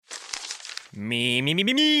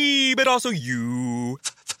Me, but also you.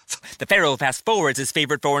 The Pharaoh fast forwards his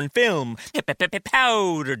favorite foreign film,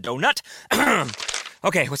 Powder Donut.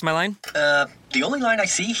 Okay, what's my line? The only line I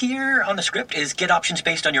see here on the script is get options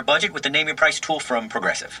based on your budget with the Name Your Price tool from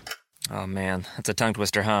Progressive. Oh man, that's a tongue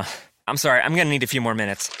twister, huh? I'm sorry, I'm gonna need a few more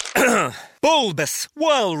minutes. Bulbous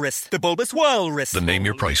Walrus, the Bulbous Walrus. The Name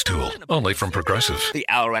Your Price tool, only from Progressive. The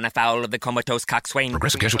owl ran afoul of the comatose coxswain.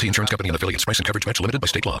 Progressive Casualty Insurance Company and affiliates. Price and coverage match limited by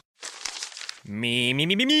state law.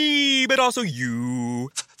 Me, but also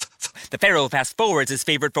you. The Pharaoh fast forwards his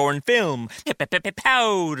favorite foreign film,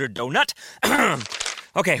 Powder Donut.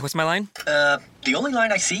 Okay, what's my line? The only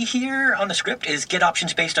line I see here on the script is get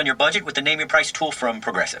options based on your budget with the Name Your Price tool from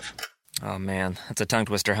Progressive. Oh man, that's a tongue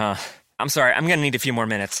twister, huh? I'm sorry, I'm gonna need a few more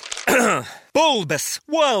minutes. Bulbous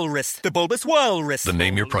Walrus, the Bulbous Walrus. The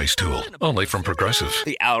Name Your Price tool, only from Progressive.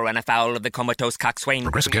 The owl ran afoul of the comatose coxswain.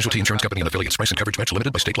 Progressive Casualty Insurance Company and affiliates. Price and coverage match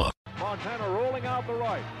limited by state law. Montana rolling out the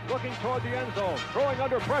right, looking toward the end zone, throwing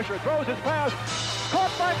under pressure, throws his pass,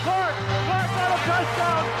 caught by Clark. Clark got a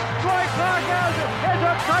touchdown. Dwight Clark has it. It's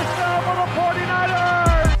a touchdown for the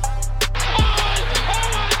 49ers.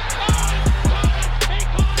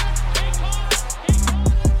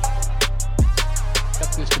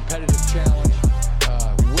 Accept this competitive challenge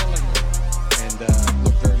willingly and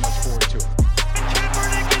look very much forward to it.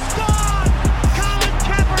 Kaepernick is gone! Colin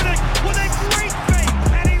Kaepernick with a great fake,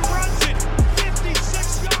 and he runs it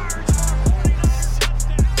 56 yards for a 49er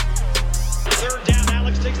touchdown. Third down,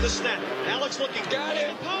 Alex takes the snap. Alex looking, got it,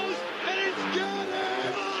 pose, and it's got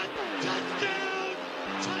it! Touchdown!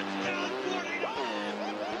 Touchdown 49!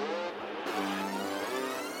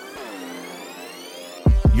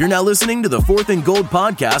 You're now listening to the Fourth and Gold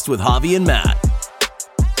podcast with Javi and Matt.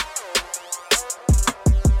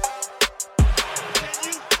 Can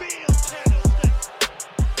you feel Candlestick?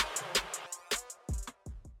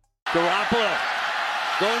 Garoppolo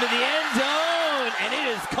going to the end zone, and it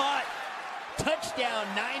is caught. Touchdown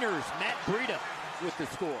Niners. Matt Breida with the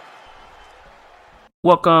score.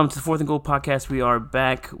 Welcome to the Fourth and Gold podcast. We are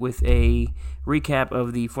back with a recap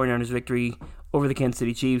of the 49ers victory over the Kansas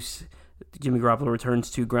City Chiefs. Jimmy Garoppolo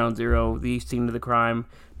returns to ground zero, the scene of the crime.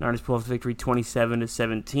 Niners pull off the victory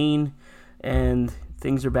 27-17, and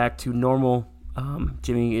things are back to normal.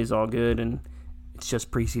 Jimmy is all good, and it's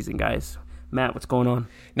just preseason, guys. Matt, what's going on?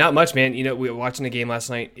 Not much, man. You know, we were watching the game last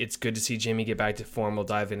night. It's good to see Jimmy get back to form. We'll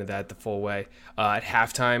dive into that the full way. At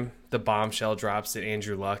halftime, the bombshell drops that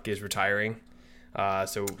Andrew Luck is retiring.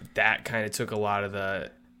 So that kind of took a lot of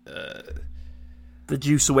the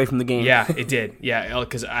juice away from the game. Yeah, it did. Yeah,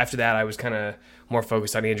 because after that, I was kind of more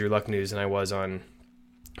focused on Andrew Luck news than I was on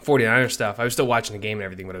 49er stuff. I was still watching the game and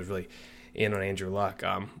everything, but I was really in on Andrew Luck.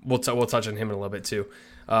 We'll touch on him in a little bit too.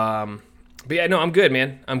 But yeah, no, I'm good,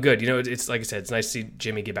 man. I'm good. You know, it's like I said, it's nice to see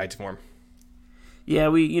Jimmy get back to form. Yeah,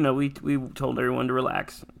 we told everyone to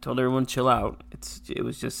relax, told everyone to chill out. It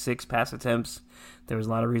was just 6 pass attempts. There was a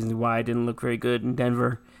lot of reasons why it didn't look very good in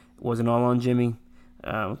Denver. It wasn't all on Jimmy.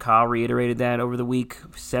 Kyle reiterated that over the week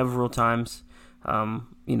several times.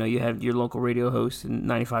 You had your local radio hosts in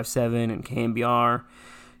 95.7 and KMBR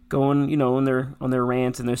going, on their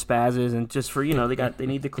rants and their spazzes, and just for they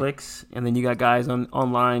need the clicks, and then you got guys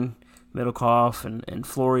online, Middlecoff and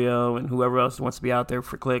Florio and whoever else wants to be out there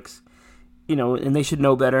for clicks, and they should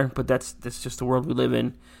know better, but that's just the world we live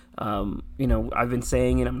in. I've been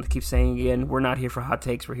saying it, I'm going to keep saying it again, we're not here for hot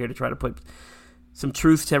takes, we're here to try to put some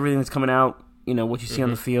truth to everything that's coming out. What you see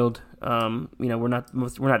on the field. We're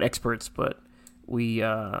not experts, but we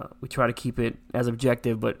try to keep it as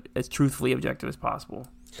objective, but as truthfully objective as possible.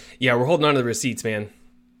 Yeah, we're holding on to the receipts, man,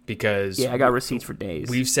 because I got receipts for days.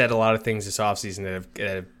 We've said a lot of things this offseason that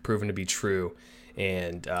have proven to be true,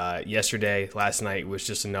 and last night was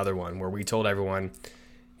just another one where we told everyone,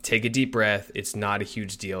 take a deep breath. It's not a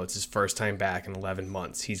huge deal. It's his first time back in 11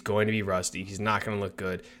 months. He's going to be rusty. He's not going to look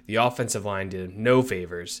good. The offensive line did him no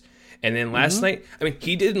favors. And then last night,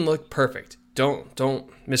 he didn't look perfect. Don't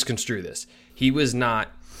misconstrue this. He was not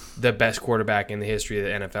the best quarterback in the history of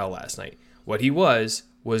the NFL last night. What he was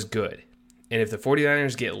good. And if the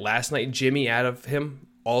 49ers get last night Jimmy out of him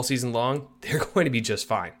all season long, they're going to be just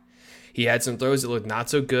fine. He had some throws that looked not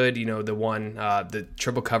so good. The one, the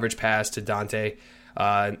triple coverage pass to Dante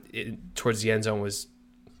towards the end zone was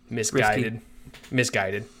misguided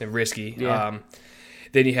and risky. Yeah.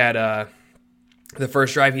 Then you had the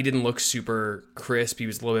first drive, he didn't look super crisp. He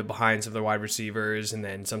was a little bit behind some of the wide receivers, and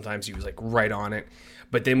then sometimes he was like right on it.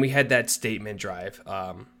 But then we had that statement drive,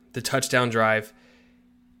 the touchdown drive.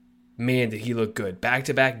 Man, did he look good.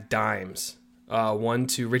 Back-to-back dimes. One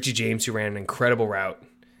to Richie James, who ran an incredible route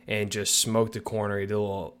and just smoked the corner. He did a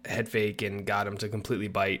little head fake and got him to completely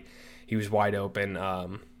bite. He was wide open.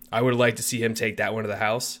 I would like to see him take that one to the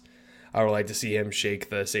house. I would like to see him shake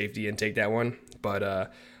the safety and take that one.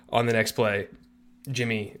 But on the next play,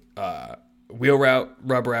 Jimmy wheel route,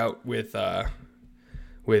 rub route with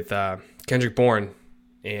Kendrick Bourne,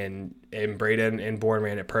 and Braden and Bourne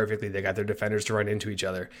ran it perfectly. They got their defenders to run into each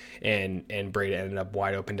other, and Braden ended up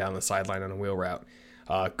wide open down the sideline on a wheel route.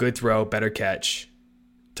 Good throw, better catch,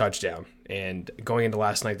 touchdown. And going into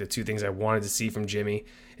last night, the two things I wanted to see from Jimmy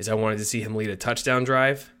is I wanted to see him lead a touchdown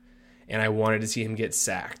drive, and I wanted to see him get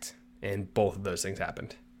sacked. And both of those things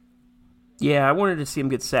happened. Yeah, I wanted to see him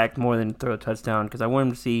get sacked more than throw a touchdown because I wanted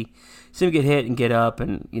him to see him get hit and get up.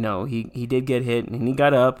 And, he did get hit and he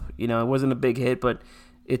got up. It wasn't a big hit, but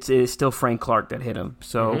it's still Frank Clark that hit him.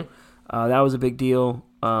 So that was a big deal.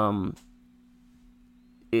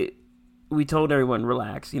 We told everyone,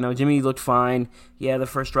 relax. Jimmy looked fine. Yeah, the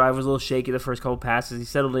first drive was a little shaky, the first couple passes. He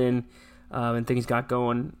settled in and things got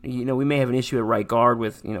going. We may have an issue at right guard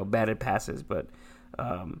with, batted passes, but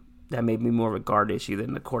that may be more of a guard issue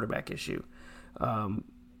than the quarterback issue. And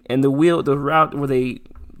the route where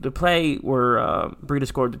the play where Breida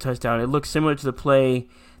scored the touchdown, it looked similar to the play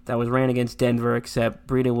that was ran against Denver, except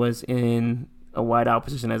Breida was in a wide out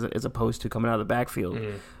position as opposed to coming out of the backfield.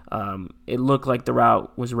 It looked like the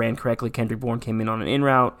route was ran correctly. Kendrick Bourne came in on an in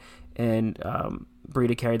route, and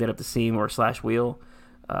Breida carried that up the seam or slash wheel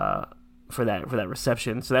for that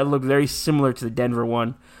reception. So that looked very similar to the Denver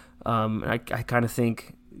one. I kind of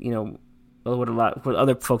think, what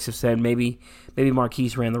other folks have said, maybe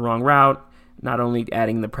Marquise ran the wrong route, not only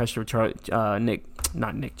adding the pressure of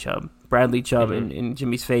Bradley Chubb in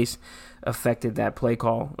Jimmy's face affected that play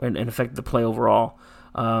call and affected the play overall.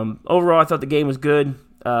 Overall, I thought the game was good.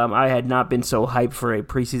 I had not been so hyped for a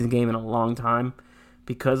preseason game in a long time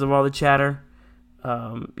because of all the chatter.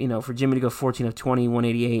 For Jimmy to go 14 of 20,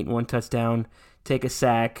 188, one touchdown, take a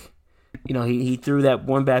sack. He threw that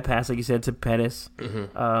one bad pass, like you said, to Pettis.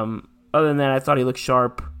 Other than that, I thought he looked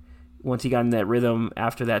sharp once he got in that rhythm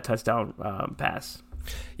after that touchdown pass.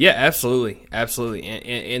 Yeah, absolutely.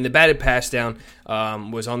 And the batted pass down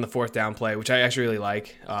was on the fourth down play, which I actually really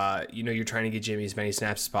like. You're trying to get Jimmy as many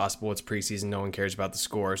snaps as possible. It's preseason. No one cares about the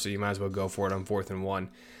score, so you might as well go for it on 4th and 1.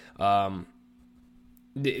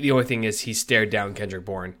 The only thing is he stared down Kendrick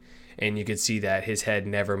Bourne, and you could see that his head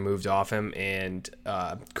never moved off him. And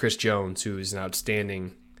Chris Jones, who is an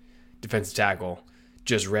outstanding defensive tackle,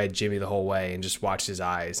 just read Jimmy the whole way and just watched his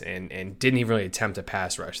eyes and didn't even really attempt a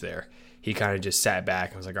pass rush there. He kind of just sat back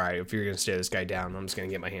and was like, all right, if you're going to stare this guy down, I'm just going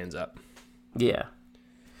to get my hands up. Yeah.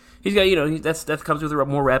 He's got, that comes with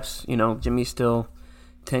more reps. Jimmy's still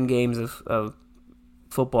 10 games of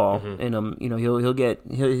football in him. He'll get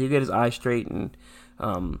his eyes straight and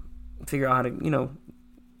figure out how to,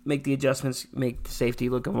 make the adjustments, make the safety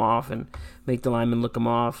look him off and make the lineman look him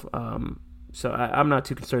off. So I'm not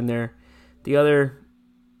too concerned there. The other,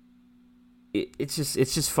 it's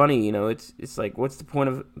just funny, It's like, what's the point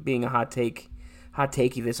of being a hot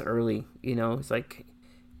takey this early? It's like,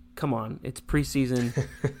 come on, it's preseason.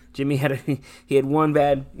 Jimmy had one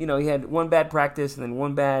bad practice and then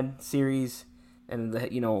one bad series, and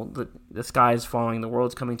the sky is falling, the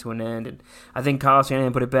world's coming to an end. And I think Kyle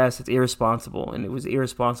Shanahan put it best: it's irresponsible, and it was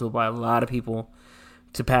irresponsible by a lot of people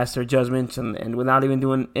to pass their judgments and without even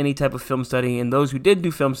doing any type of film study. And those who did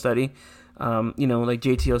do film study, like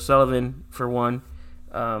JT O'Sullivan, for one,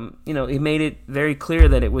 he made it very clear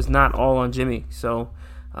that it was not all on Jimmy. So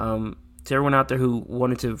to everyone out there who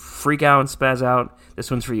wanted to freak out and spaz out,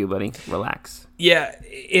 this one's for you, buddy. Relax. Yeah,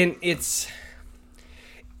 and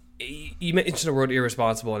you mentioned the word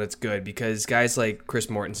irresponsible, and it's good because guys like Chris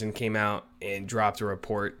Mortensen came out and dropped a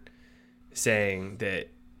report saying that,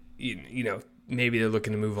 maybe they're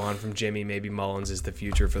looking to move on from Jimmy. Maybe Mullins is the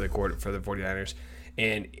future for the 49ers.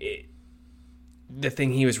 And the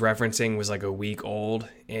thing he was referencing was like a week old,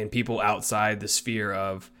 and people outside the sphere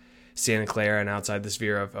of Santa Clara and outside the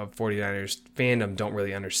sphere of 49ers fandom don't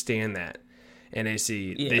really understand that. And they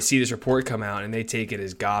see this report come out, and they take it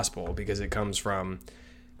as gospel because it comes from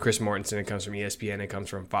Chris Mortensen, it comes from ESPN, it comes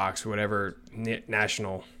from Fox, whatever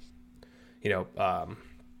national,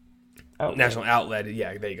 national outlet.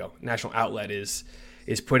 Yeah, there you go. National outlet is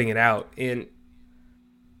putting it out. And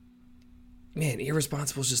man,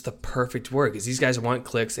 irresponsible is just the perfect word because these guys want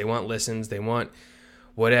clicks, they want listens, they want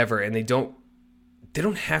whatever, and they don't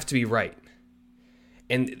have to be right.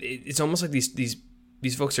 And it's almost like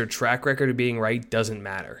these folks, their track record of being right doesn't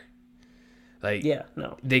matter. Like,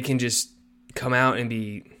 they can just come out and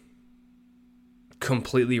be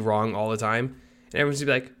completely wrong all the time, and everyone's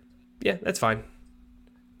gonna be like, yeah, that's fine.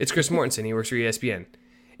 It's Chris Mortensen, he works for ESPN.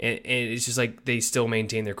 And it's just like they still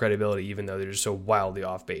maintain their credibility even though they're just so wildly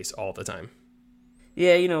off base all the time.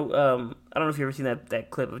 Yeah, I don't know if you've ever seen that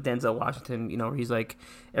clip of Denzel Washington, where he's like,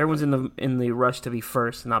 everyone's in the rush to be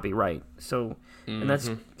first and not be right. So, and that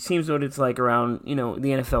seems what it's like around, the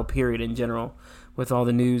NFL period in general, with all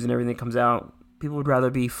the news and everything that comes out. People would rather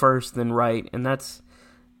be first than right, and that's,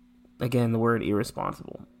 again, the word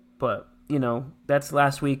irresponsible. But, that's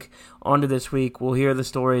last week. On to this week, we'll hear the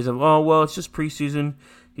stories of, it's just preseason.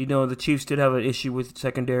 The Chiefs did have an issue with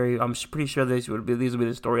secondary. I'm pretty sure these will be the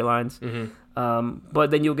storylines.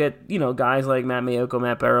 But then you'll get, guys like Matt Maiocco,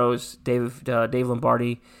 Matt Barrows, Dave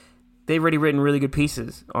Lombardi. They've already written really good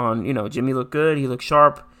pieces on, Jimmy looked good. He looked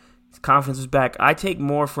sharp. His confidence was back. I take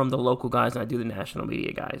more from the local guys than I do the national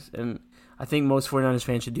media guys. And I think most 49ers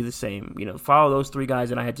fans should do the same. Follow those three guys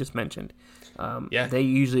that I had just mentioned. They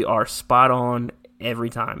usually are spot on every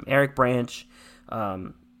time. Eric Branch,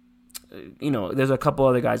 there's a couple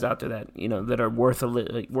other guys out there that that are worth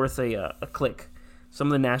a click. Some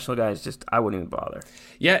of the national guys, just I wouldn't even bother.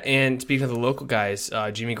 Yeah, and speaking of the local guys,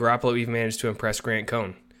 Jimmy Garoppolo even managed to impress Grant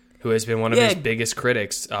Cohn, who has been one of his biggest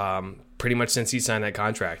critics pretty much since he signed that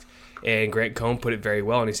contract. And Grant Cohn put it very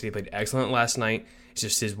well, and he said he played excellent last night. It's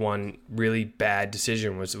just his one really bad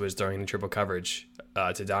decision was throwing the triple coverage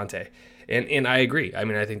to Dante. And I agree. I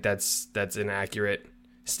mean, I think that's an accurate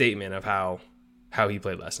statement of how he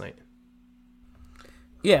played last night.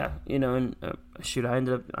 Yeah, and I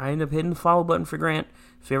ended up hitting the follow button for Grant.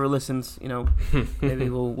 If he ever listens, maybe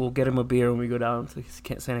we'll get him a beer when we go down to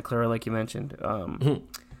Santa Clara, like you mentioned.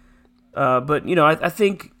 But I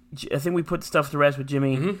think we put stuff to rest with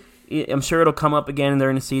Jimmy. Mm-hmm. I'm sure it'll come up again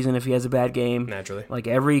during the season if he has a bad game. Naturally, like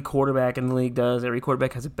every quarterback in the league does. Every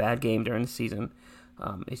quarterback has a bad game during the season.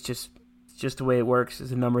 It's just the way it works.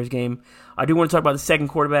 It's a numbers game. I do want to talk about the second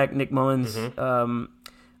quarterback, Nick Mullins. Mm-hmm.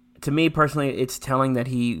 To me personally, it's telling that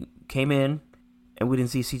he came in and we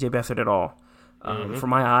didn't see C.J. Beathard at all. For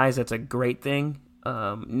my eyes, that's a great thing.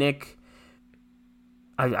 Nick,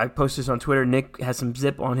 I posted this on Twitter. Nick has some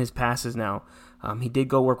zip on his passes now. He did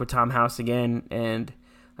go work with Tom House again, and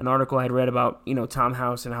an article I had read about Tom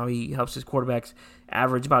House and how he helps his quarterbacks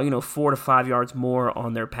average about 4 to 5 yards more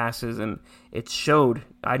on their passes, and it showed.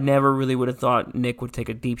 I never really would have thought Nick would take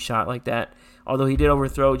a deep shot like that, although he did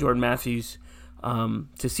overthrow Jordan Matthews.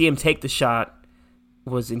 To see him take the shot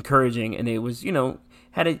was encouraging, and it was he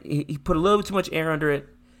put a little too much air under it.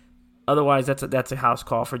 Otherwise, that's a house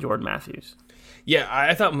call for Jordan Matthews. Yeah,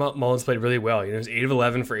 I thought Mullins played really well. It was 8 of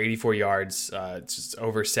 11 for 84 yards, just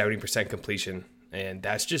over 70% completion, and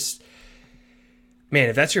that's just, man,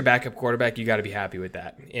 if that's your backup quarterback, you got to be happy with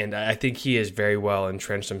that. And I think he has very well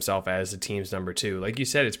entrenched himself as the team's number 2. Like you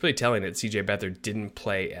said, it's really telling that C.J. Beathard didn't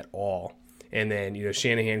play at all. And then,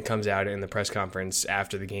 Shanahan comes out in the press conference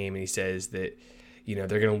after the game and he says that, they're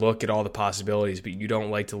going to look at all the possibilities, but you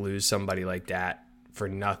don't like to lose somebody like that for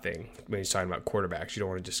nothing when he's talking about quarterbacks. You don't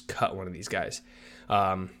want to just cut one of these guys.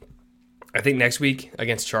 I think next week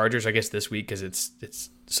against Chargers, I guess this week because it's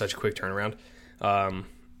such a quick turnaround.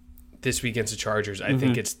 This week against the Chargers, I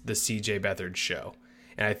think it's the C.J. Beathard show.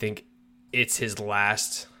 And I think it's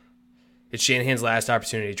Shanahan's last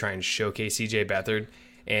opportunity to try and showcase C.J. Beathard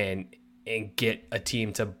and get a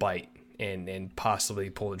team to bite and possibly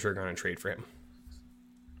pull the trigger on a trade for him.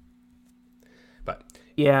 But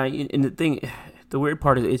yeah, and the weird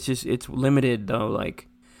part is it's limited though. Like,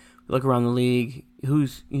 look around the league,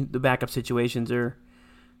 the backup situations are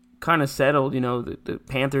kind of settled. The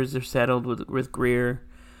Panthers are settled with Greer.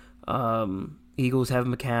 Eagles have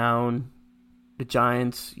McCown. The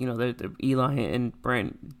Giants, they're Eli and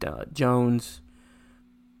Brent Jones.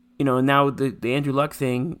 And now the Andrew Luck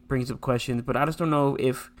thing brings up questions, but I just don't know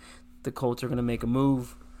if the Colts are going to make a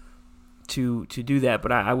move to do that.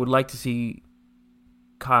 But I would like to see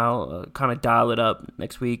Kyle kind of dial it up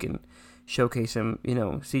next week and showcase him.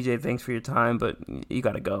 CJ, thanks for your time, but you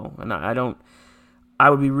got to go. And I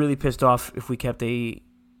would be really pissed off if we kept a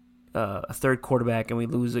third quarterback and we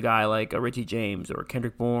lose a guy like a Richie James or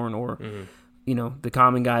Kendrick Bourne or the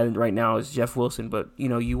common guy right now is Jeff Wilson. But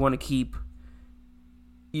you want to keep.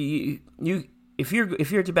 If you're at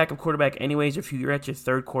your backup quarterback anyways, or if you're at your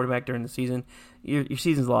third quarterback during the season, your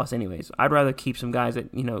season's lost anyways. I'd rather keep some guys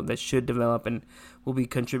that that should develop and will be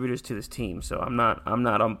contributors to this team. So I'm not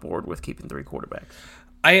on board with keeping 3 quarterbacks.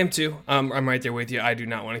 I am too. I'm right there with you. I do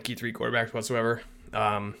not want to keep 3 quarterbacks whatsoever.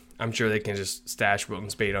 I'm sure they can just stash Wilton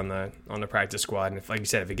Spade on the practice squad, and if, like you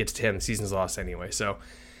said, if it gets to him, the season's lost anyway. So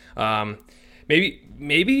maybe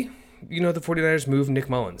the 49ers move Nick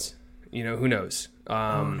Mullins. Who knows? No.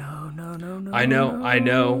 I know.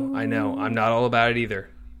 I'm not all about it either.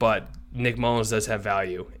 But Nick Mullins does have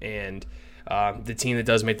value, and The team that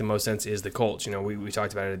does make the most sense is the Colts. You know, we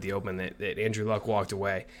talked about it at the Open that Andrew Luck walked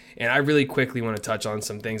away. And I really quickly want to touch on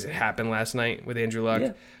some things that happened last night with Andrew Luck.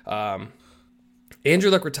 Yeah.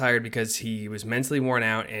 Andrew Luck retired because he was mentally worn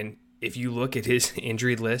out, and if you look at his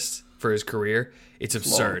injury list for his career, it's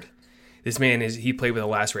absurd. Long. This man he played with a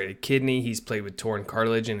lacerated kidney. He's played with torn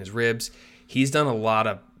cartilage in his ribs. He's done a lot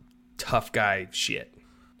of tough guy shit.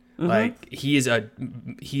 Mm-hmm. Like he is a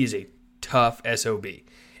tough SOB.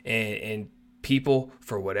 And people,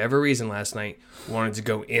 for whatever reason last night, wanted to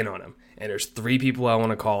go in on him. And there's 3 people I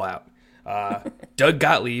want to call out. Doug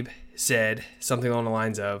Gottlieb said something along the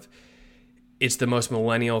lines of, it's the most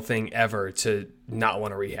millennial thing ever to not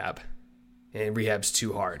want to rehab. And rehab's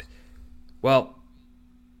too hard. Well,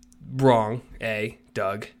 wrong,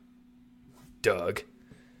 Doug.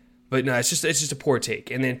 But no, it's just a poor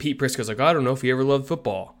take. And then Pete Prisco's like, I don't know if he ever loved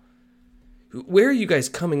football. Where are you guys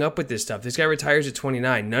coming up with this stuff? This guy retires at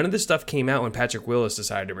 29. None of this stuff came out when Patrick Willis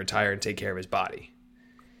decided to retire and take care of his body.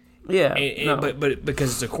 Yeah. But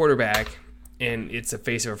because it's a quarterback and it's the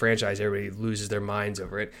face of a franchise, everybody loses their minds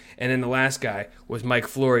over it. And then the last guy was Mike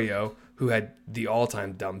Florio, who had the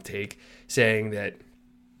all-time dumb take, saying that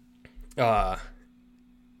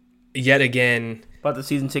yet again... About the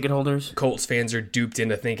season ticket holders? Colts fans are duped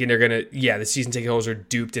into thinking they're going to... Yeah, the season ticket holders are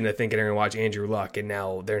duped into thinking they're going to watch Andrew Luck, and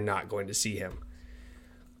now they're not going to see him.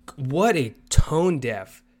 What a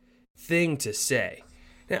tone-deaf thing to say.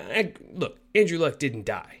 Now, look, Andrew Luck didn't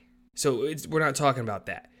die, so we're not talking about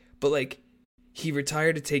that. But, he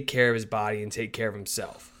retired to take care of his body and take care of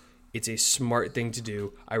himself. It's a smart thing to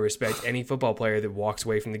do. I respect any football player that walks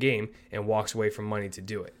away from the game and walks away from money to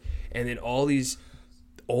do it. And then all these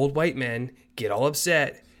old white men get all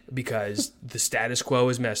upset because the status quo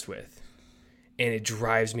is messed with. And it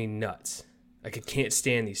drives me nuts. I can't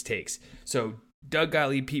stand these takes. So Doug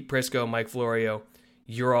Gottlieb, Pete Prisco, Mike Florio,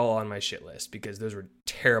 you're all on my shit list because those were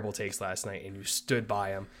terrible takes last night and you stood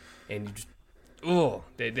by them and you just,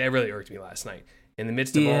 they really irked me last night. In the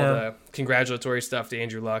midst of all the congratulatory stuff to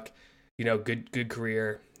Andrew Luck, good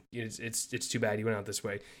career. It's too bad he went out this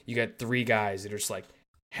way. You got 3 guys that are just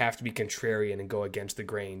have to be contrarian and go against the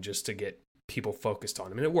grain just to get people focused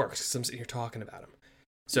on him. And it works because I'm sitting here talking about him.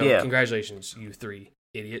 So congratulations, you 3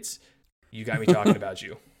 idiots. You got me talking about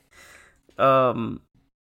you.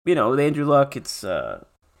 With Andrew Luck, it's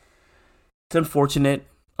unfortunate.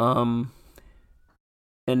 And,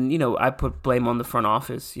 I put blame on the front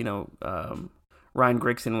office. Ryan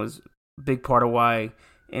Grigson was a big part of why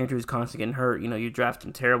Andrew's constantly getting hurt. You're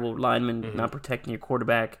drafting terrible linemen, not protecting your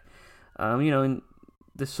quarterback. And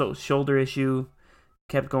the shoulder issue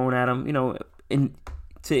kept going at him. And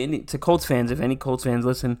to Colts fans, if any Colts fans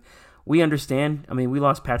listen, we understand. I mean, we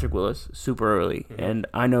lost Patrick Willis super early, and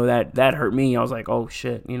I know that hurt me. I was like, oh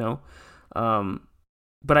shit,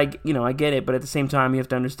 But I get it. But at the same time, you have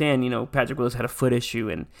to understand, Patrick Willis had a foot issue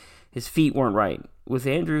and his feet weren't right. With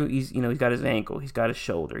Andrew, he's got his ankle, he's got his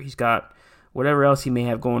shoulder, he's got whatever else he may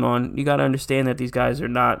have going on. You got to understand that these guys are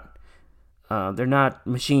not, they're not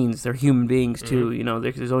machines. They're human beings too.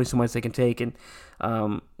 There's only so much they can take. And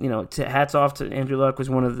hats off to Andrew Luck. Was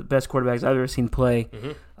one of the best quarterbacks I've ever seen play.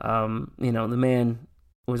 The man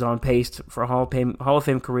was on pace for a Hall of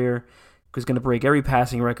Fame career. Was going to break every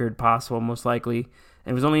passing record possible, most likely.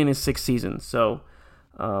 And was only in his 6th season. So,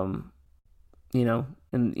 I'll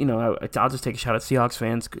just take a shot at Seahawks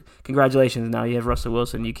fans. Congratulations! Now you have Russell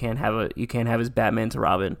Wilson. You can't have his Batman to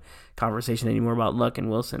Robin conversation anymore about Luck and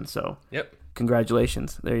Wilson. So,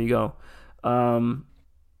 congratulations. There you go.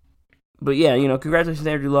 But yeah, congratulations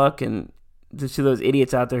to Andrew Luck and to those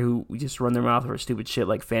idiots out there who just run their mouth over stupid shit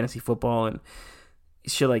like fantasy football and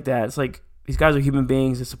shit like that. It's like, these guys are human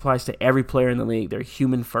beings. This applies to every player in the league. They're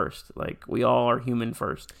human first. We all are human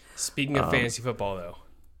first. Speaking of fantasy football, though.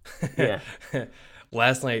 Yeah.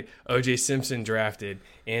 Last night, O.J. Simpson drafted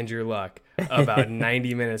Andrew Luck about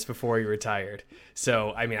 90 minutes before he retired. So,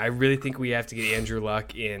 I really think we have to get Andrew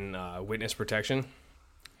Luck in witness protection.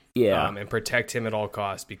 Yeah. And protect him at all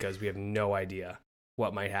costs because we have no idea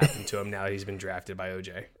what might happen to him now that he's been drafted by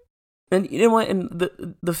O.J. And you know what? And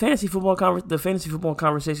the fantasy football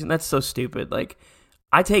conversation, that's so stupid.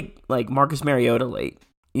 I take Marcus Mariota late.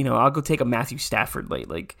 I'll go take a Matthew Stafford late.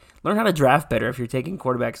 Learn how to draft better if you're taking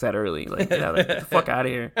quarterbacks that early. Get the fuck out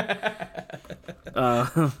of here.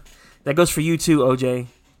 That goes for you too, OJ.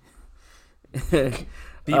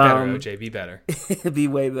 Be better, OJ. Be better. Be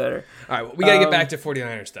way better. All right, well, we got to get back to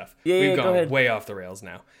 49ers stuff. We've gone way off the rails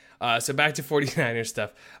now. So back to 49ers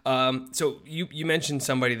stuff. So you mentioned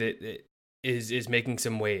somebody that is making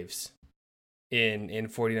some waves in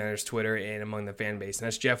 49ers Twitter and among the fan base, and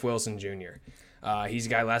that's Jeff Wilson Jr. He's a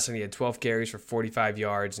guy last time he had 12 carries for 45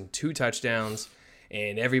 yards and 2 touchdowns,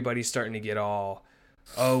 and everybody's starting to get all,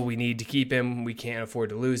 oh, we need to keep him, we can't afford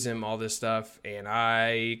to lose him, all this stuff, and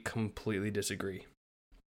I completely disagree.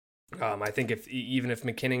 I think even if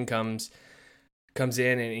McKinnon comes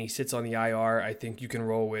in and he sits on the IR, I think you can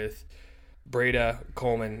roll with Breida,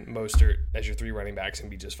 Coleman, Mostert as your 3 running backs and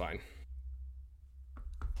be just fine.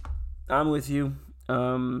 I'm with you.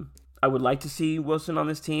 I would like to see Wilson on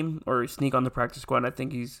this team or sneak on the practice squad. I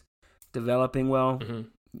think he's developing well.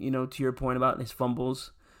 Mm-hmm. To your point about his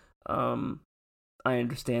fumbles, I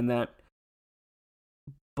understand that.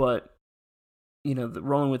 But, the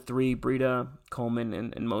rolling with 3, Breida, Coleman,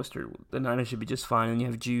 and Mostert, the Niners should be just fine. And you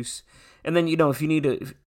have Juice. And then, if you need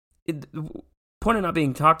the point of not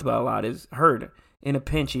being talked about a lot is Hurd. In a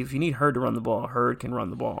pinch, if you need Hurd to run the ball, Hurd can run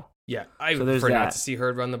the ball. Yeah, I would prefer not to see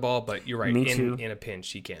Hurd run the ball, but you're right. In a pinch,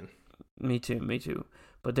 he can. Me too.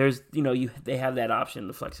 But there's, they have that option,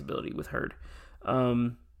 the flexibility with Hurd.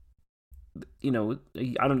 You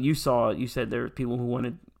said there were people who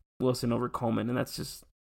wanted Wilson over Coleman, and that's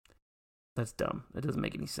dumb. That doesn't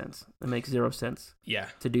make any sense. It makes 0 sense. Yeah.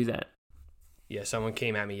 To do that. Yeah, someone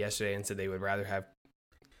came at me yesterday and said they would rather have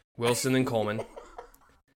Wilson than Coleman.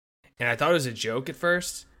 And I thought it was a joke at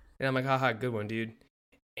first. And I'm like, haha, good one, dude.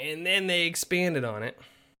 And then they expanded on it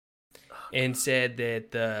and said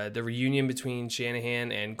that the reunion between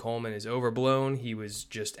Shanahan and Coleman is overblown. He was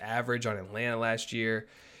just average on Atlanta last year.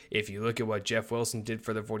 If you look at what Jeff Wilson did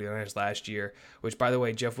for the 49ers last year, which, by the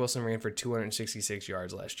way, Jeff Wilson ran for 266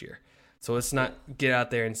 yards last year. So let's not get out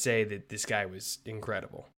there and say that this guy was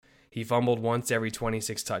incredible. He fumbled once every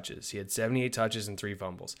 26 touches. He had 78 touches and 3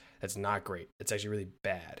 fumbles. That's not great. It's actually really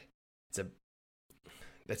bad.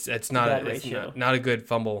 That's not a good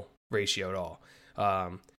fumble ratio at all.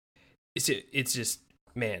 It's just,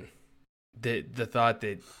 man, the thought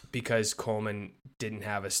that because Coleman didn't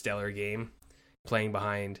have a stellar game playing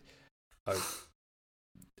behind a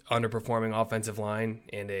underperforming offensive line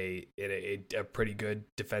and a pretty good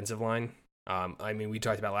defensive line. We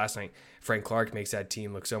talked about last night, Frank Clark makes that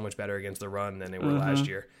team look so much better against the run than they were last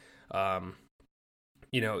year. To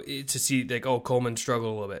see Coleman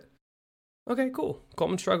struggled a little bit. Okay, cool.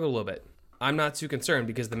 Coleman struggled a little bit. I'm not too concerned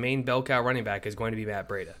because the main bell cow running back is going to be Matt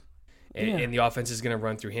Breida. And the offense is going to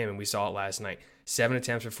run through him, and we saw it last night. 7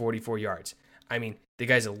 attempts for 44 yards. The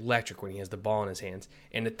guy's electric when he has the ball in his hands.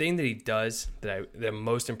 And the thing that he does that I'm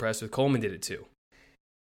most impressed with, Coleman did it too.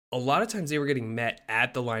 A lot of times they were getting met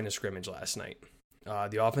at the line of scrimmage last night.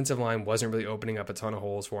 The offensive line wasn't really opening up a ton of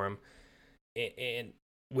holes for him. And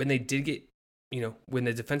when they did get, when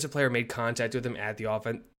the defensive player made contact with him at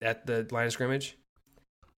the line of scrimmage,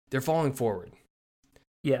 they're falling forward.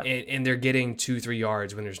 Yeah. And they're getting 2-3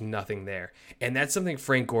 yards when there's nothing there. And that's something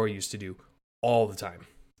Frank Gore used to do all the time.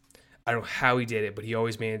 I don't know how he did it, but he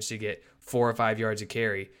always managed to get 4 or 5 yards of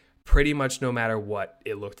carry pretty much no matter what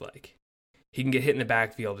it looked like. He can get hit in the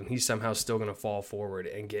backfield, and he's somehow still going to fall forward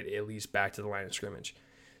and get at least back to the line of scrimmage.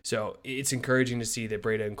 So it's encouraging to see that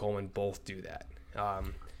Breida and Coleman both do that.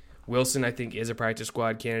 Wilson, I think, is a practice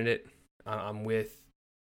squad candidate. I'm with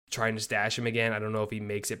trying to stash him again. I don't know if he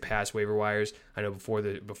makes it past waiver wires. I know before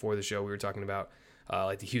the show we were talking about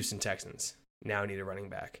the Houston Texans now need a running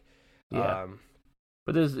back. Yeah.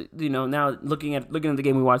 But there's, now looking at the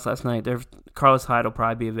game we watched last night, Carlos Hyde will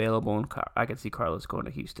probably be available, and I could see Carlos going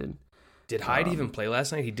to Houston. Did Hyde even play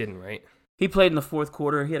last night? He didn't, right? He played in the fourth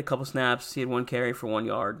quarter. He had a couple snaps. He had 1 carry for 1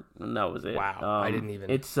 yard, and that was it. Wow, I didn't even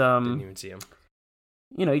see him.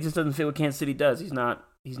 He just doesn't fit what Kansas City does. He's not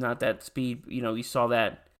that speed. You saw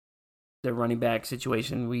that their running back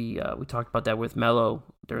situation. We talked about that with Mello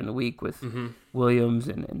during the week with Williams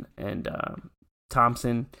and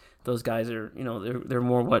Thompson. Those guys are, they're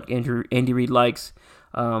more what Andy Reid likes.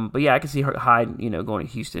 But yeah, I can see Hyde, going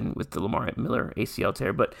to Houston with the Lamar Miller ACL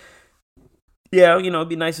tear. But yeah, it'd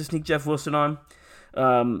be nice to sneak Jeff Wilson on.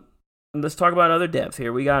 Let's talk about other depth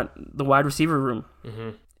here. We got the wide receiver room.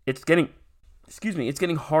 Mm-hmm. It's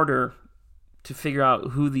getting harder to figure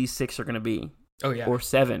out who these 6 are going to be. Oh yeah, or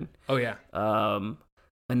 7. Oh yeah.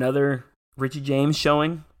 Another Richie James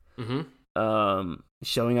showing. Mm-hmm.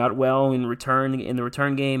 Showing out well in the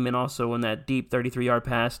return game, and also in that deep 33-yard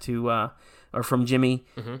pass from Jimmy.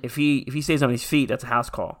 Mm-hmm. If he stays on his feet, that's a house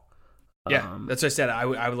call. Yeah, that's what I said.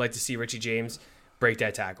 I would like to see Richie James break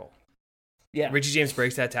that tackle. Yeah, Richie James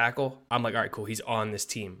breaks that tackle. I'm like, all right, cool. He's on this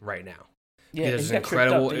team right now. Yeah, it was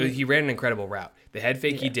incredible. He ran an incredible route. The head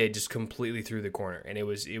fake he did just completely threw the corner, and it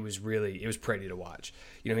was pretty to watch.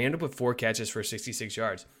 He ended up with 4 catches for 66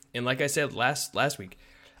 yards. And like I said last week,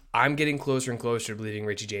 I'm getting closer and closer to believing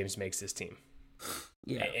Richie James makes this team.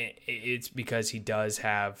 Yeah, it's because he does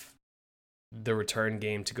have the return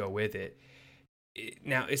game to go with it.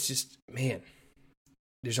 Now it's just, man,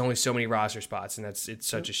 there's only so many roster spots, and it's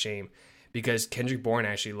such a shame because Kendrick Bourne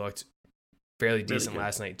actually looked fairly decent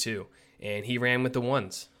last night too, and he ran with the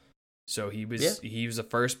ones. So he was the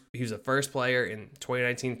first player in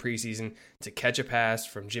 2019 preseason to catch a pass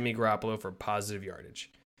from Jimmy Garoppolo for positive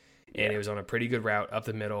yardage, and it was on a pretty good route up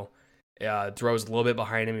the middle. Throws a little bit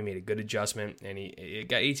behind him. He made a good adjustment, and he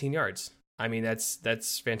got 18 yards. I mean,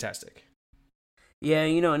 that's fantastic. Yeah,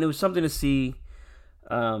 and it was something to see.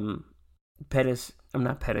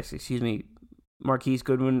 Marquise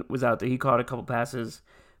Goodwin was out there. He caught a couple passes,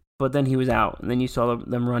 but then he was out. And then you saw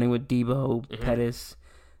them running with Debo, Pettis,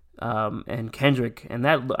 and Kendrick. And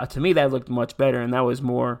that, to me, that looked much better. And that was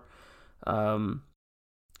more,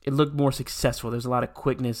 it looked more successful. There's a lot of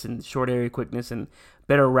quickness and short area quickness and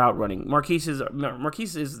better route running. Marquise is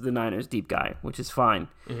the Niners' deep guy, which is fine.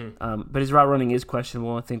 But his route running is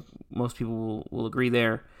questionable. I think most people will agree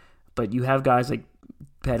there. But you have guys like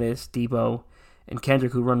Pettis, Debo, and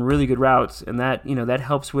Kendrick who run really good routes, and that that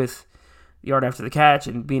helps with yard after the catch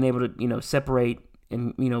and being able to separate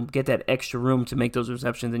and get that extra room to make those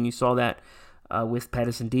receptions. And you saw that with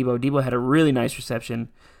Pettis and Debo. Debo had a really nice reception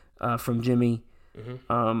from Jimmy.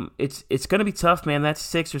 It's going to be tough, man. That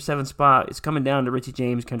 6 or 7 spot is coming down to Richie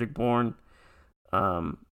James, Kendrick Bourne,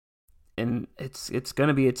 and it's going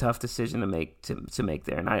to be a tough decision to make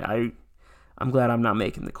there. And I'm glad I'm not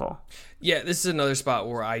making the call. Yeah, this is another spot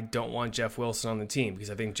where I don't want Jeff Wilson on the team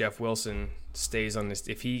because I think Jeff Wilson stays on this.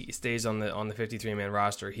 If he stays on the 53-man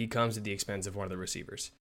roster, he comes at the expense of one of the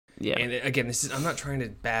receivers. Yeah. And again, I'm not trying to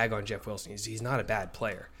bag on Jeff Wilson. He's not a bad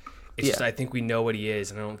player. It's just I think we know what he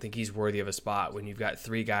is, and I don't think he's worthy of a spot when you've got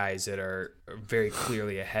 3 guys that are very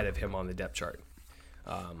clearly ahead of him on the depth chart,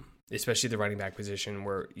 especially the running back position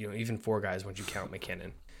where even 4 guys once you count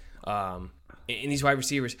McKinnon. And these wide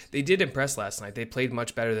receivers, they did impress last night. They played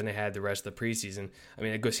much better than they had the rest of the preseason. I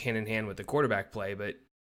mean, it goes hand in hand with the quarterback play, but,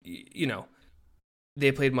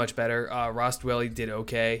 they played much better. Ross Dwelley did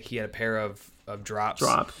okay. He had a pair of drops.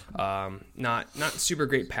 Not super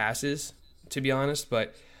great passes, to be honest,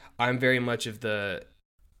 but I'm very much of the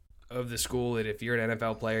school that if you're an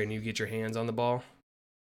NFL player and you get your hands on the ball,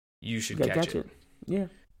 you should catch it. Yeah.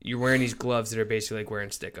 You're wearing these gloves that are basically like wearing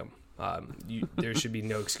Stickum. There should be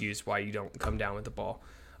no excuse why you don't come down with the ball.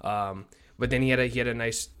 But then he had a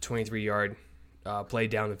nice 23-yard play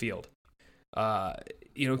down the field.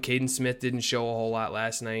 Caden Smith didn't show a whole lot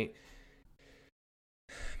last night.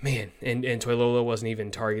 Man, and Toilolo wasn't even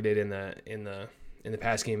targeted in the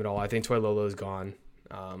pass game at all. I think Toilolo's gone.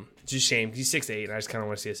 It's just a shame. He's 6'8", and I just kind of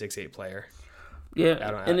want to see a 6'8" player. Yeah,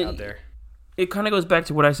 out there. It kind of goes back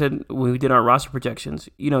to what I said when we did our roster projections.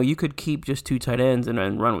 You could keep just 2 tight ends and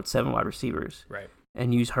run with 7 wide receivers. Right.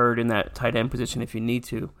 And use Hurd in that tight end position if you need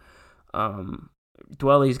to.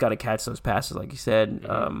 Dwelly's got to catch those passes, like you said.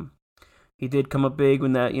 He did come up big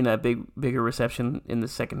when that bigger reception in the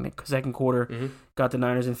second quarter got the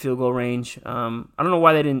Niners in field goal range. I don't know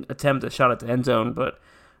why they didn't attempt a shot at the end zone, but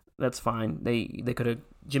that's fine.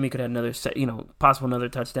 Jimmy could have another possible another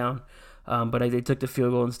touchdown, but they took the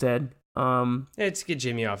field goal instead. It's get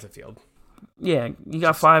Jimmy off the field. Yeah, he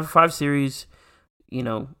got five series,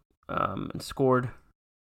 and scored.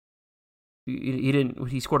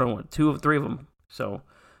 He scored on 2 of 3 of them, so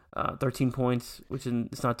 13 points, which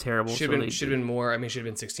it's not terrible. Should have been more. I mean, should have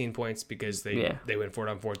been 16 points because they went for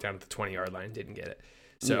it on 4th down at the 20-yard line, didn't get it.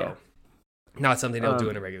 So not something they'll do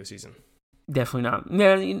in a regular season. Definitely not.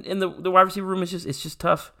 Yeah, and the wide receiver room is just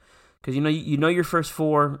tough because your first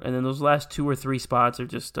 4, and then those last 2 or 3 spots are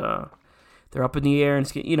just they're up in the air, and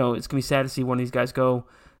it's gonna be sad to see one of these guys go,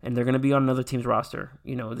 and they're gonna be on another team's roster.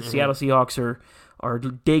 The Seattle Seahawks are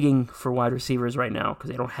digging for wide receivers right now because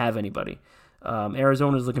they don't have anybody.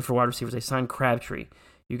 Arizona's looking for wide receivers. They signed Crabtree.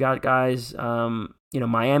 You got guys.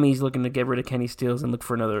 Miami's looking to get rid of Kenny Stills and look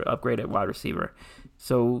for another upgrade at wide receiver.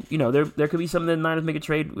 So there could be something that the Niners make a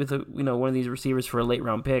trade with one of these receivers for a late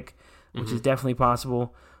round pick, which is definitely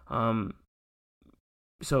possible.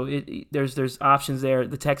 So there's options there.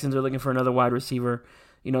 The Texans are looking for another wide receiver.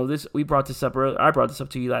 We brought this up earlier. I brought this up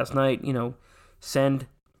to you last night. Send.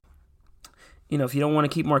 If you don't want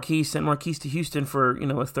to keep Marquise, send Marquise to Houston for a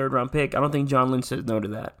 3rd round pick. I don't think John Lynch says no to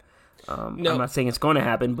that. No. I'm not saying it's going to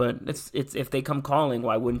happen, but it's if they come calling,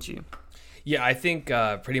 why wouldn't you? Yeah, I think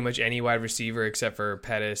pretty much any wide receiver except for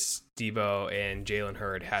Pettis, Debo, and Jalen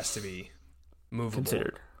Hurd has to be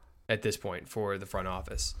movable at this point for the front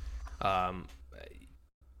office. And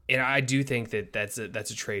I do think that's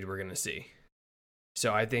a trade we're going to see.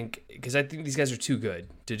 So I think these guys are too good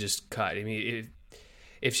to just cut. I mean,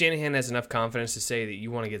 if Shanahan has enough confidence to say that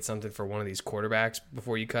you want to get something for one of these quarterbacks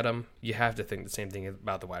before you cut them, you have to think the same thing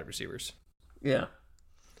about the wide receivers. Yeah.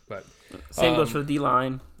 But same goes for the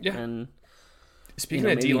D-line. Yeah. And speaking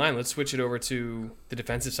of D-line, let's switch it over to the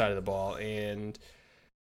defensive side of the ball. And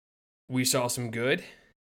we saw some good,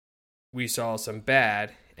 we saw some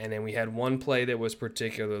bad, and then we had one play that was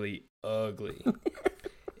particularly ugly.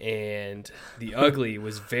 And the ugly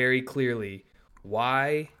was very clearly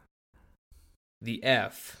why the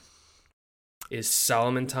F is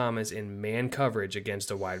Solomon Thomas in man coverage against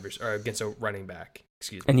a running back.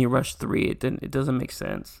 Excuse me. And he rushed 3. It doesn't make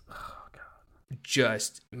sense. Oh, God.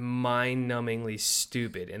 Just mind-numbingly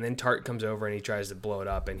stupid. And then Tart comes over and he tries to blow it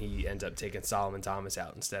up, and he ends up taking Solomon Thomas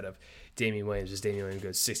out instead of Damian Williams, as Damian Williams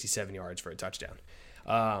goes 67 yards for a touchdown.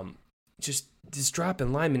 Just this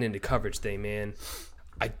dropping linemen into coverage thing, man.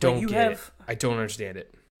 I don't get it. I don't understand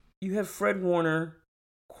it. You have Fred Warner,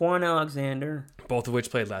 Quan Alexander, both of which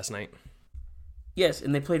played last night. Yes,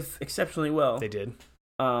 and they played exceptionally well. They did.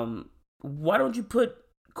 Why don't you put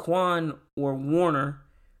Quan or Warner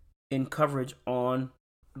in coverage on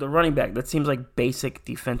the running back? That seems like basic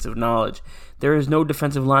defensive knowledge. There is no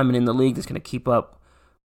defensive lineman in the league that's going to keep up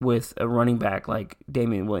with a running back like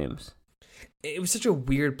Damian Williams. It was such a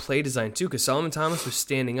weird play design, too, because Solomon Thomas was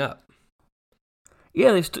standing up.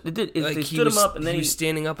 Yeah, they stood him up, and then he was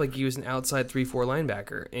standing up like he was an outside 3-4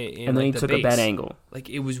 linebacker, and then he took a bad angle. Like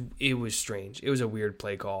it was strange. It was a weird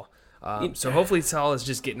play call. So hopefully Sal is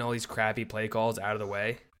just getting all these crappy play calls out of the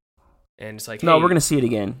way, and it's like, no, hey, we're gonna see it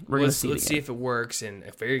again. Let's see if it works, and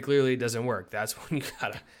if very clearly it doesn't work, that's when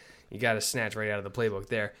you gotta snatch right out of the playbook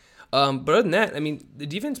there. But other than that, I mean, the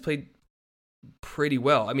defense played pretty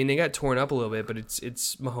well. I mean, they got torn up a little bit, but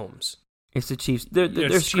it's Mahomes. It's the Chiefs. Their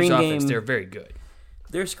screen Chiefs game. Offense, they're very good.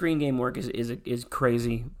 Their screen game work is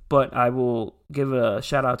crazy, but I will give a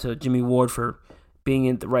shout out to Jimmy Ward for being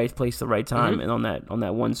in the right place at the right time, and on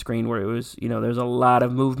that one screen where it was, there's a lot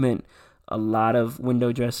of movement, a lot of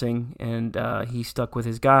window dressing, and he stuck with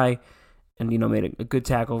his guy, and made a good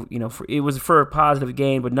tackle. It was for a positive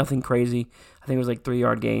gain, but nothing crazy. I think it was like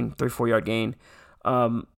 3-4 yard gain.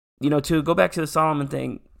 To go back to the Solomon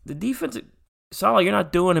thing, the defense, Solomon, you're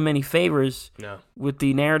not doing him any favors. No. With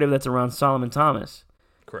the narrative that's around Solomon Thomas.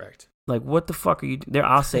 Correct. Like, what the fuck are you there?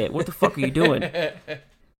 I'll say it. What the fuck are you doing?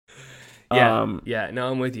 Yeah. No,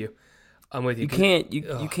 I'm with you. You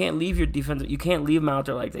can't leave your defense. You can't leave him out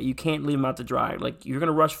there like that. You can't leave him out to dry. Like, you're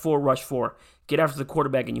gonna rush four. Get after the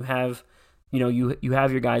quarterback, and you have, you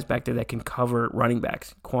have your guys back there that can cover running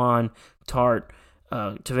backs. Quan, Tart,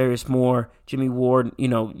 Tavarius Moore, Jimmy Ward.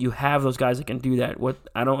 You have those guys that can do that. What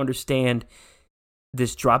I don't understand,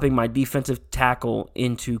 this dropping my defensive tackle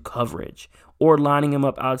into coverage or lining him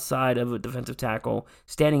up outside of a defensive tackle,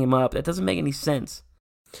 standing him up. That doesn't make any sense.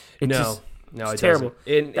 It's terrible.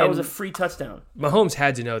 That was a free touchdown. Mahomes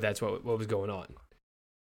had to know that's what was going on.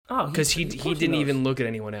 Oh, because he didn't even look at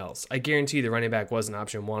anyone else. I guarantee the running back wasn't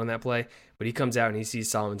option 1 on that play, but he comes out and he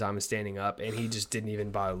sees Solomon Thomas standing up, and he just didn't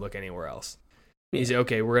even bother to look anywhere else. He said,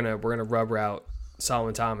 "Okay, we're gonna rub route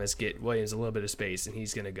Solomon Thomas, get Williams a little bit of space, and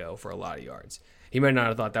he's gonna go for a lot of yards." He might not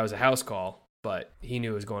have thought that was a house call, but he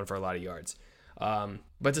knew it was going for a lot of yards.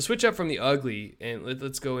 But to switch up from the ugly, and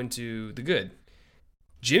let's go into the good.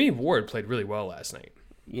 Jimmy Ward played really well last night.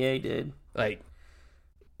 Yeah, he did.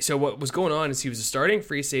 So what was going on is he was a starting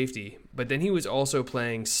free safety, but then he was also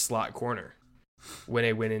playing slot corner when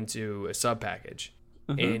they went into a sub package,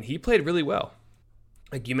 and he played really well.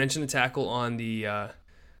 Like you mentioned, the tackle on the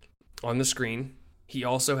screen. He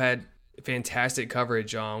also had fantastic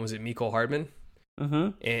coverage on, was it Mecole Hardman?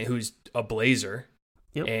 And who's a blazer.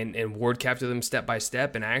 Yep. And Ward captured them step by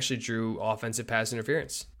step and actually drew offensive pass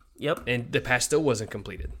interference. Yep. And the pass still wasn't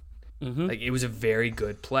completed. Like, it was a very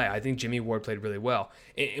good play. I think Jimmy Ward played really well.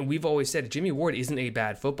 And we've always said Jimmy Ward isn't a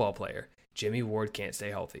bad football player. Jimmy Ward can't stay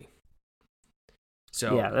healthy.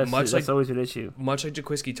 So yeah, that's always an issue. Much like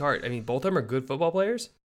Jaquiski Tartt. I mean, both of them are good football players.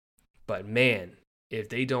 But man, if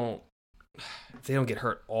they don't get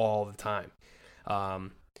hurt all the time.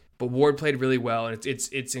 But Ward played really well, and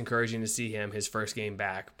it's encouraging to see him, his first game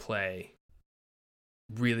back, play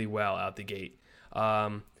really well out the gate.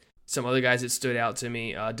 Some other guys that stood out to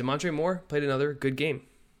me, Demontre Moore played another good game.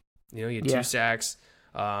 He had 2 sacks,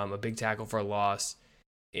 a big tackle for a loss.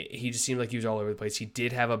 He just seemed like he was all over the place. He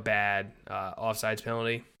did have a bad offsides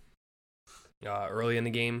penalty early in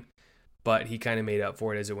the game, but he kind of made up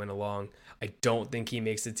for it as it went along. I don't think he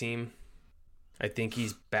makes the team. I think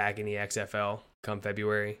he's back in the XFL come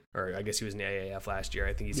February, or I guess he was in the AAF last year.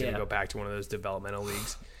 I think he's going to go back to one of those developmental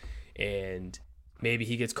leagues, and maybe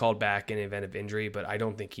he gets called back in the event of injury, but I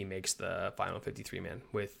don't think he makes the final 53-man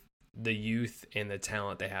with the youth and the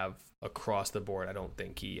talent they have across the board, I don't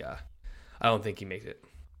think he makes it.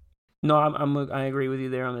 No, I agree with you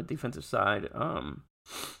there on the defensive side.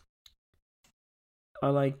 I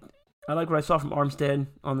like what I saw from Armstead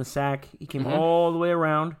on the sack. He came all the way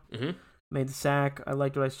around, made the sack. I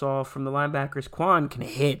liked what I saw from the linebackers. Quan can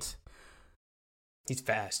hit. He's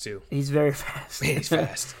fast too. He's very fast. He's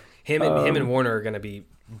fast. Him and Warner are going to be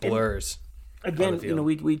blurs. Again,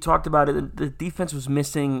 we talked about it. The defense was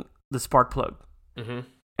missing the spark plug,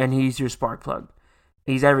 and he's your spark plug.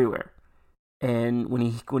 He's everywhere, and when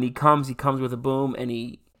he comes with a boom, and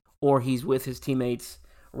he's with his teammates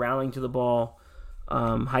rallying to the ball,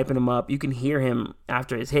 hyping him up. You can hear him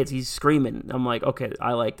after his hits. He's screaming. I'm like, okay,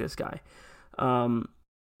 I like this guy. I'm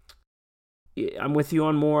with you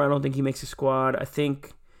on Moore. I don't think he makes a squad. I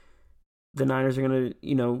think the Niners are going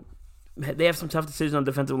to, they have some tough decisions on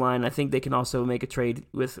defensive line. I think they can also make a trade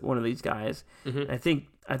with one of these guys. I think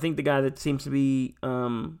the guy that seems to be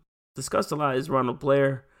discussed a lot is Ronald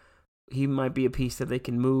Blair. He might be a piece that they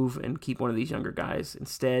can move and keep one of these younger guys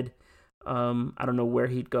instead. I don't know where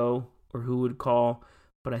he'd go or who would call,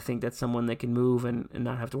 but I think that's someone that can move and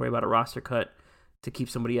not have to worry about a roster cut to keep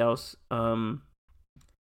somebody else.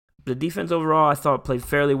 The defense overall, I thought played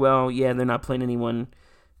fairly well. Yeah, they're not playing anyone,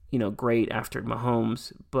 great after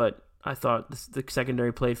Mahomes, but I thought the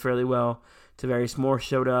secondary played fairly well. Tavarius Moore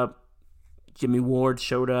showed up. Jimmy Ward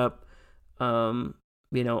showed up.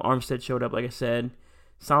 Armstead showed up, like I said.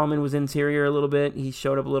 Solomon was interior a little bit. He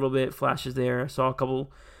showed up a little bit, flashes there. I saw a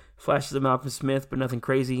couple flashes of Malcolm Smith, but nothing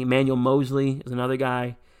crazy. Emmanuel Mosley is another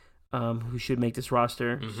guy who should make this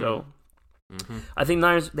roster. So I think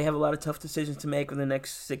Niners, they have a lot of tough decisions to make in the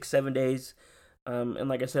next 6-7 days. And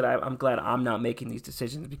like I said, I'm glad I'm not making these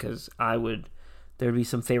decisions because there'd be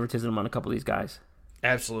some favoritism on a couple of these guys.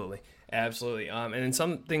 Absolutely. And then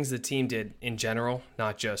some things the team did in general,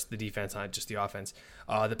 not just the defense, not just the offense,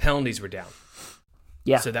 the penalties were down.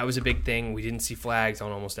 Yeah. So that was a big thing. We didn't see flags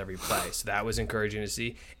on almost every play. So that was encouraging to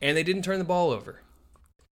see. And they didn't turn the ball over.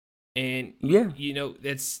 And,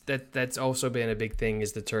 that's also been a big thing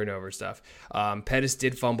is the turnover stuff. Pettis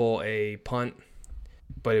did fumble a punt,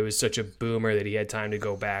 but it was such a boomer that he had time to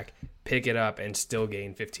go back, pick it up, and still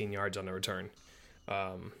gain 15 yards on the return.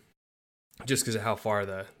 Just because of how far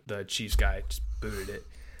the Chiefs guy just booted it.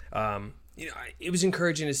 It was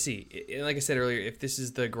encouraging to see. And like I said earlier, if this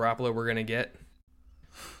is the Garoppolo we're going to get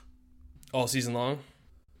all season long,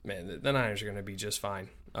 man, the Niners are going to be just fine.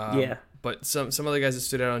 But some other guys that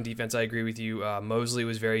stood out on defense, I agree with you. Mosley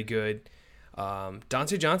was very good.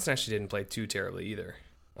 Dante Johnson actually didn't play too terribly either.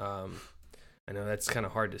 I know that's kind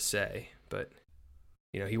of hard to say, but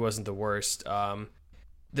he wasn't the worst.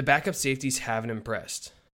 The backup safeties haven't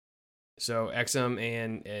impressed. So Exum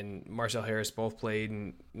and Marcel Harris both played,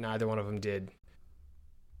 and neither one of them did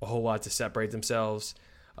a whole lot to separate themselves.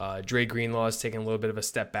 Dre Greenlaw has taken a little bit of a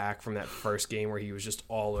step back from that first game where he was just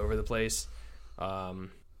all over the place.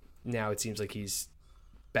 Now it seems like he's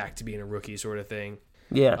back to being a rookie sort of thing.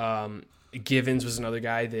 Yeah. Givens was another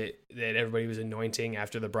guy that everybody was anointing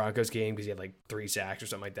after the Broncos game because he had like 3 sacks or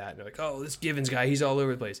something like that. And they're like, oh, this Givens guy, he's all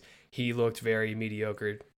over the place. He looked very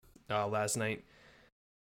mediocre last night.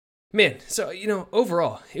 Man, so,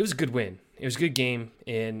 overall, it was a good win. It was a good game.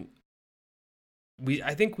 And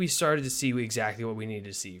I think we started to see exactly what we needed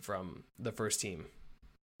to see from the first team,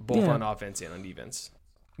 both on offense and on defense,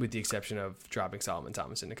 with the exception of dropping Solomon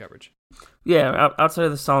Thomas into coverage. Yeah, outside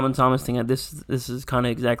of the Solomon Thomas thing, this is kind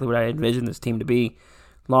of exactly what I envisioned this team to be.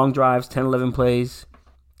 Long drives, 10, 11 plays,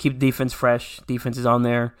 keep the defense fresh. Defense is on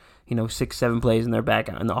there, 6, 7 plays, and they're back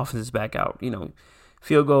out, and the offense is back out.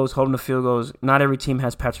 Field goals, holding the field goals. Not every team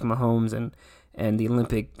has Patrick Mahomes and the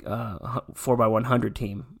Olympic 4x100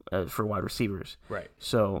 team for wide receivers. Right.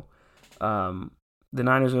 So the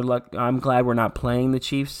Niners are I'm glad we're not playing the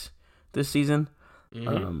Chiefs this season.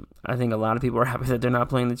 I think a lot of people are happy that they're not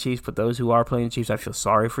playing the Chiefs, but those who are playing the Chiefs, I feel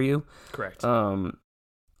sorry for you. Correct. I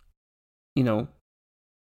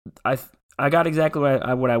got exactly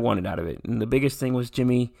what I wanted out of it, and the biggest thing was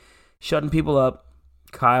Jimmy shutting people up,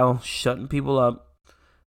 Kyle shutting people up.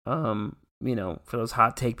 For those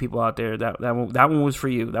hot take people out there, that one was for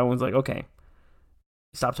you. That one's like, okay,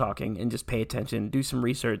 stop talking and just pay attention, do some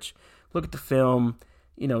research, look at the film.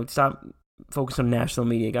 Stop. Focus on national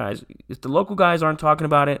media guys. If the local guys aren't talking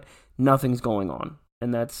about it, nothing's going on.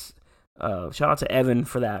 And that's shout out to Evan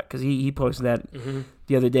for that because he posted that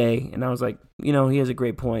the other day, and I was like, he has a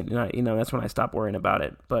great point, and that's when I stopped worrying about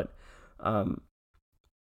it. But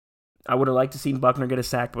I would have liked to see Buckner get a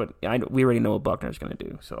sack, but we already know what Buckner's going to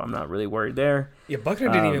do, so I'm not really worried there. Yeah, Buckner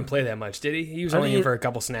didn't even play that much, did he? He was only in for a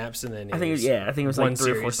couple snaps, and then I think it was like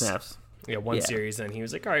 3 or 4 snaps. one series, and he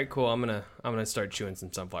was like, all right, cool, I'm gonna start chewing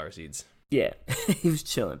some sunflower seeds. Yeah, he was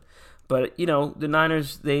chilling. But, the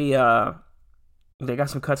Niners, they got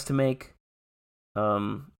some cuts to make.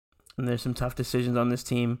 And there's some tough decisions on this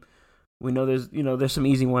team. We know there's some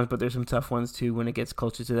easy ones, but there's some tough ones too when it gets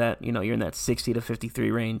closer to that. You're in that 60 to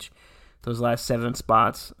 53 range. Those last 7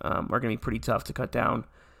 spots are going to be pretty tough to cut down.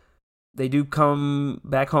 They do come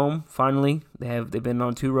back home finally. They've been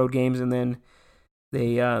on 2 road games, and then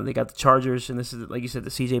they got the Chargers, and this is, like you said, the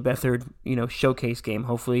CJ Beathard showcase game.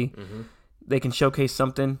 Hopefully they can showcase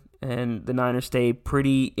something, and the Niners stay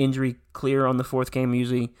pretty injury clear on the 4th game.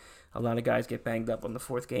 Usually a lot of guys get banged up on the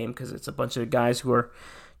 4th game because it's a bunch of guys who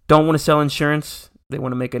don't want to sell insurance. They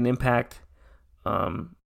want to make an impact. So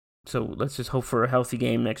let's just hope for a healthy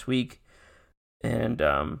game next week. And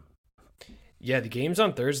the game's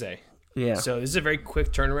on Thursday. Yeah. So this is a very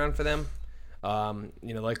quick turnaround for them.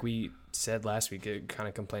 Like we said last week, kind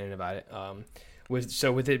of complaining about it.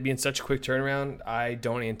 With it being such a quick turnaround, I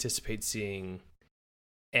don't anticipate seeing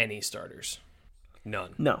any starters.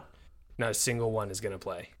 None. No. Not a single one is going to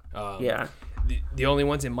play. The only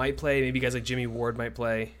ones that might play, maybe guys like Jimmy Ward might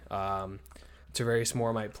play. Tavarius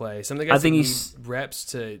Moore might play. Some of the guys need reps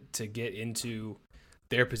to get into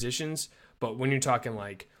their positions. But when you're talking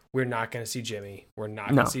like, we're not going to see Jimmy, we're not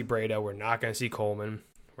going to see Breda, we're not going to see Coleman,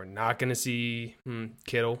 we're not going to see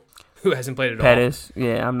Kittle, who hasn't played at Pettis. all.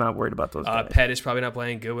 Yeah, I'm not worried about those guys. Pettis probably not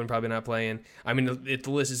playing. Goodwin probably not playing. I mean, the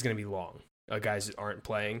list is going to be long. Guys that aren't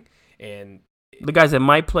playing, and the guys that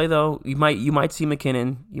might play though, you might see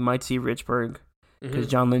McKinnon, you might see Richburg, because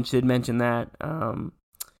John Lynch did mention that.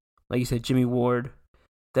 Like you said, Jimmy Ward.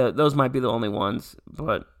 Those might be the only ones,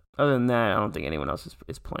 but other than that, I don't think anyone else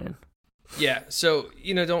is playing. Yeah, so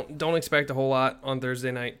don't expect a whole lot on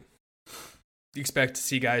Thursday night. You expect to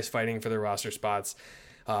see guys fighting for their roster spots.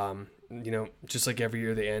 Just like every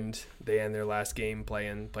year they end their last game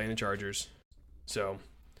playing the Chargers. So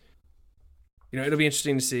it'll be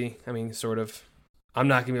interesting to see. I mean, sort of. I'm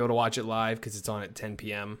not gonna be able to watch it live because it's on at 10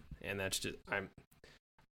 p.m. and that's just I'm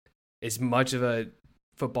as much of a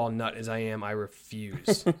football nut as I am. I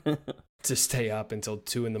refuse to stay up until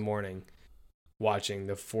 2 a.m. watching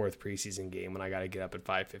the 4th preseason game when I got to get up at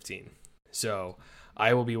 5:15. So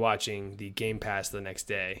I will be watching the Game Pass the next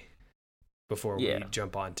day before we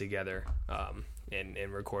jump on together and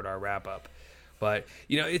record our wrap up. But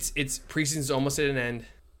it's preseason's almost at an end.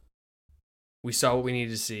 We saw what we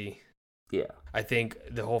needed to see. Yeah, I think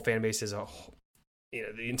the whole fan base the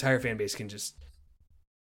entire fan base can just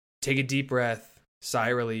take a deep breath,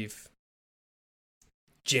 sigh of relief.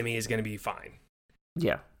 Jimmy is going to be fine.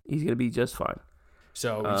 Yeah, he's going to be just fine.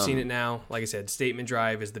 So we've seen it now. Like I said, statement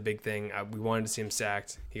drive is the big thing. We wanted to see him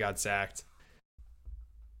sacked. He got sacked.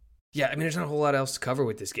 Yeah, I mean, there's not a whole lot else to cover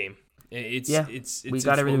with this game. We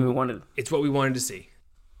got everything we wanted. It's what we wanted to see.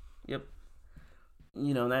 Yep.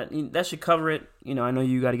 That should cover it. I know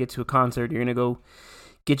you got to get to a concert. You're gonna go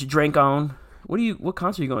get your drink on. What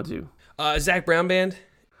concert are you going to? Zach Brown Band,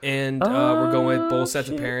 and we're going with both sets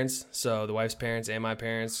of parents. So the wife's parents and my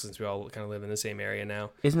parents, since we all kind of live in the same area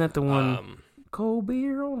now. Isn't that the one? Cold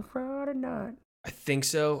beer on a Friday night. I think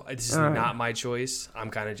so. This is not my choice. I'm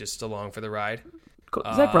kind of just along for the ride. Cool.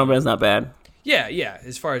 Zach Brown Band's not bad. Yeah.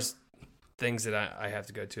 As far as things that I have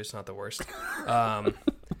to go to, it's not the worst.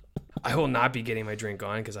 I will not be getting my drink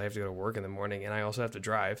on because I have to go to work in the morning, and I also have to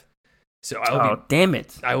drive. So damn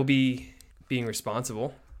it! I will be being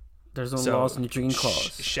responsible. There's no laws in your drinking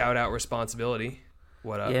clause. Shout out responsibility.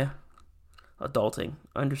 What up? Yeah. Adulting.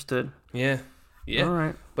 Understood. Yeah. All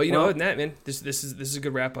right. But other than that, man, this is a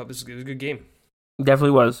good wrap up. This is a good game.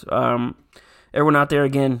 Definitely was. Everyone out there,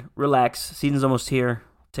 again, relax. Season's almost here.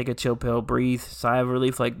 Take a chill pill, breathe, sigh of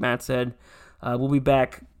relief, like Matt said. We'll be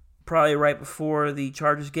back probably right before the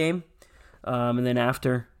Chargers game, and then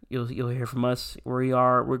after you'll hear from us.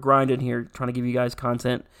 We're grinding here, trying to give you guys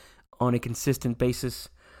content on a consistent basis.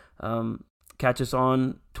 Catch us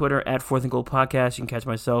on Twitter at 4th and Goal Podcast. You can catch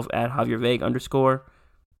myself at Javier _.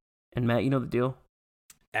 And Matt, you know the deal.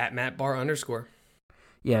 At Matt bar _.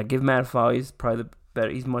 Yeah, give Matt a follow. He's probably better.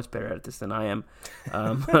 He's much better at this than I am.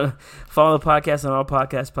 Follow the podcast on all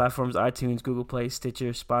podcast platforms: iTunes, Google Play,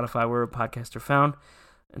 Stitcher, Spotify, wherever podcasts are found.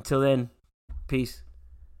 Until then, peace.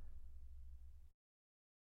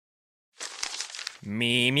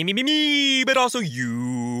 Me, but also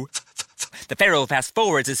you. The Pharaoh fast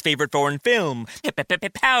forwards his favorite foreign film,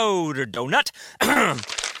 Powder Donut.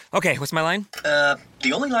 Okay, what's my line?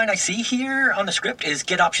 The only line I see here on the script is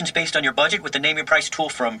get options based on your budget with the Name Your Price tool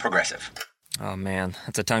from Progressive. Oh man,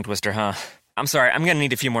 that's a tongue twister, huh? I'm sorry, I'm gonna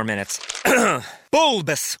need a few more minutes.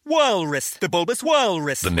 Bulbous Walrus, the Bulbous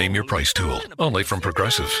Walrus. The Name Your Price tool, only from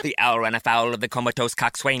Progressive. The owl ran afoul of the comatose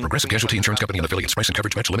coxswain. Progressive Casualty Insurance Company and affiliates. Price and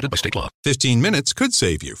coverage match limited by state law. 15 minutes could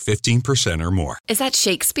save you 15% or more. Is that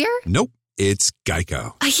Shakespeare? Nope, it's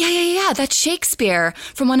Geico. Yeah, that's Shakespeare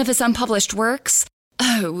from one of his unpublished works.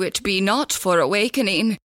 Oh, it be not for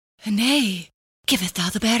awakening. Nay, giveth thou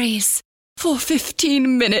the berries. For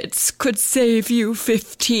 15 minutes could save you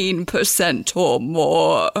 15% or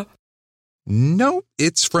more. Nope,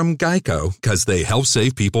 it's from Geico, because they help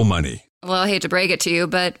save people money. Well, I hate to break it to you,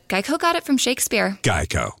 but Geico got it from Shakespeare.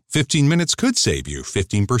 Geico. 15 minutes could save you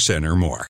 15% or more.